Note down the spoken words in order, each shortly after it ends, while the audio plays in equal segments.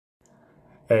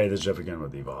Hey, this is Jeff again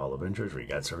with Eva Hall of Ventures,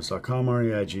 reiguideservice.com,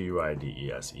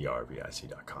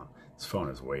 reiguideservice.com. This phone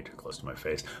is way too close to my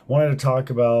face. Wanted to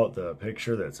talk about the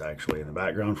picture that's actually in the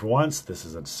background for once. This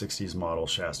is a 60s model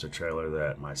Shasta trailer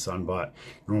that my son bought.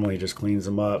 Normally he just cleans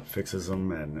them up, fixes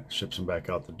them, and ships them back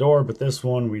out the door. But this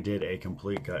one we did a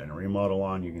complete gut and remodel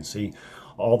on. You can see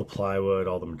all the plywood,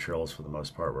 all the materials for the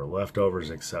most part were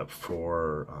leftovers except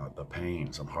for the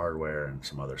paint, some hardware, and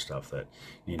some other stuff that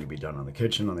need to be done on the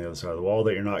kitchen on the other side of the wall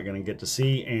that you're not going to get to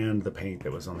see, and the paint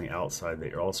that was on the outside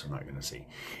that you're also not going to see.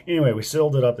 Anyway, we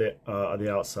sealed it up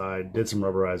the outside, did some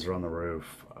rubberizer on the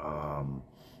roof,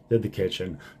 did the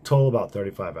kitchen, total about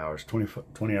 35 hours,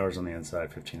 20 hours on the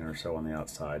inside, 15 or so on the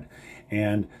outside.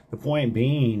 And the point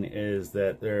being is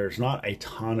that there's not a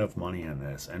ton of money in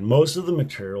this, and most of the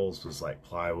materials was like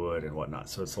plywood and whatnot,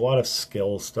 so it's a lot of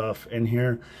skill stuff in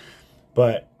here.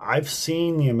 But I've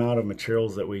seen the amount of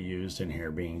materials that we used in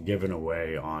here being given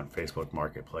away on Facebook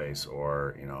Marketplace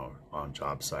or, you know, on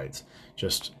job sites.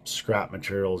 Just scrap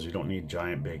materials. You don't need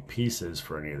giant big pieces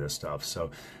for any of this stuff. So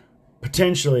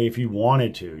potentially, if you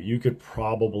wanted to, you could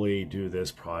probably do this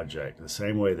project the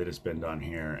same way that it's been done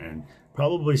here and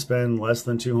probably spend less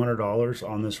than $200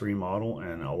 on this remodel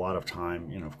and a lot of time.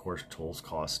 You know, of course, tools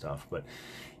cost stuff, but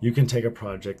you can take a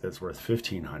project that's worth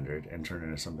 $1,500 and turn it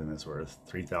into something that's worth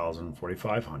 $3,000,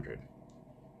 $4,500.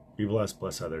 Be blessed,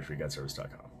 bless others,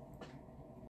 reiguideservice.com.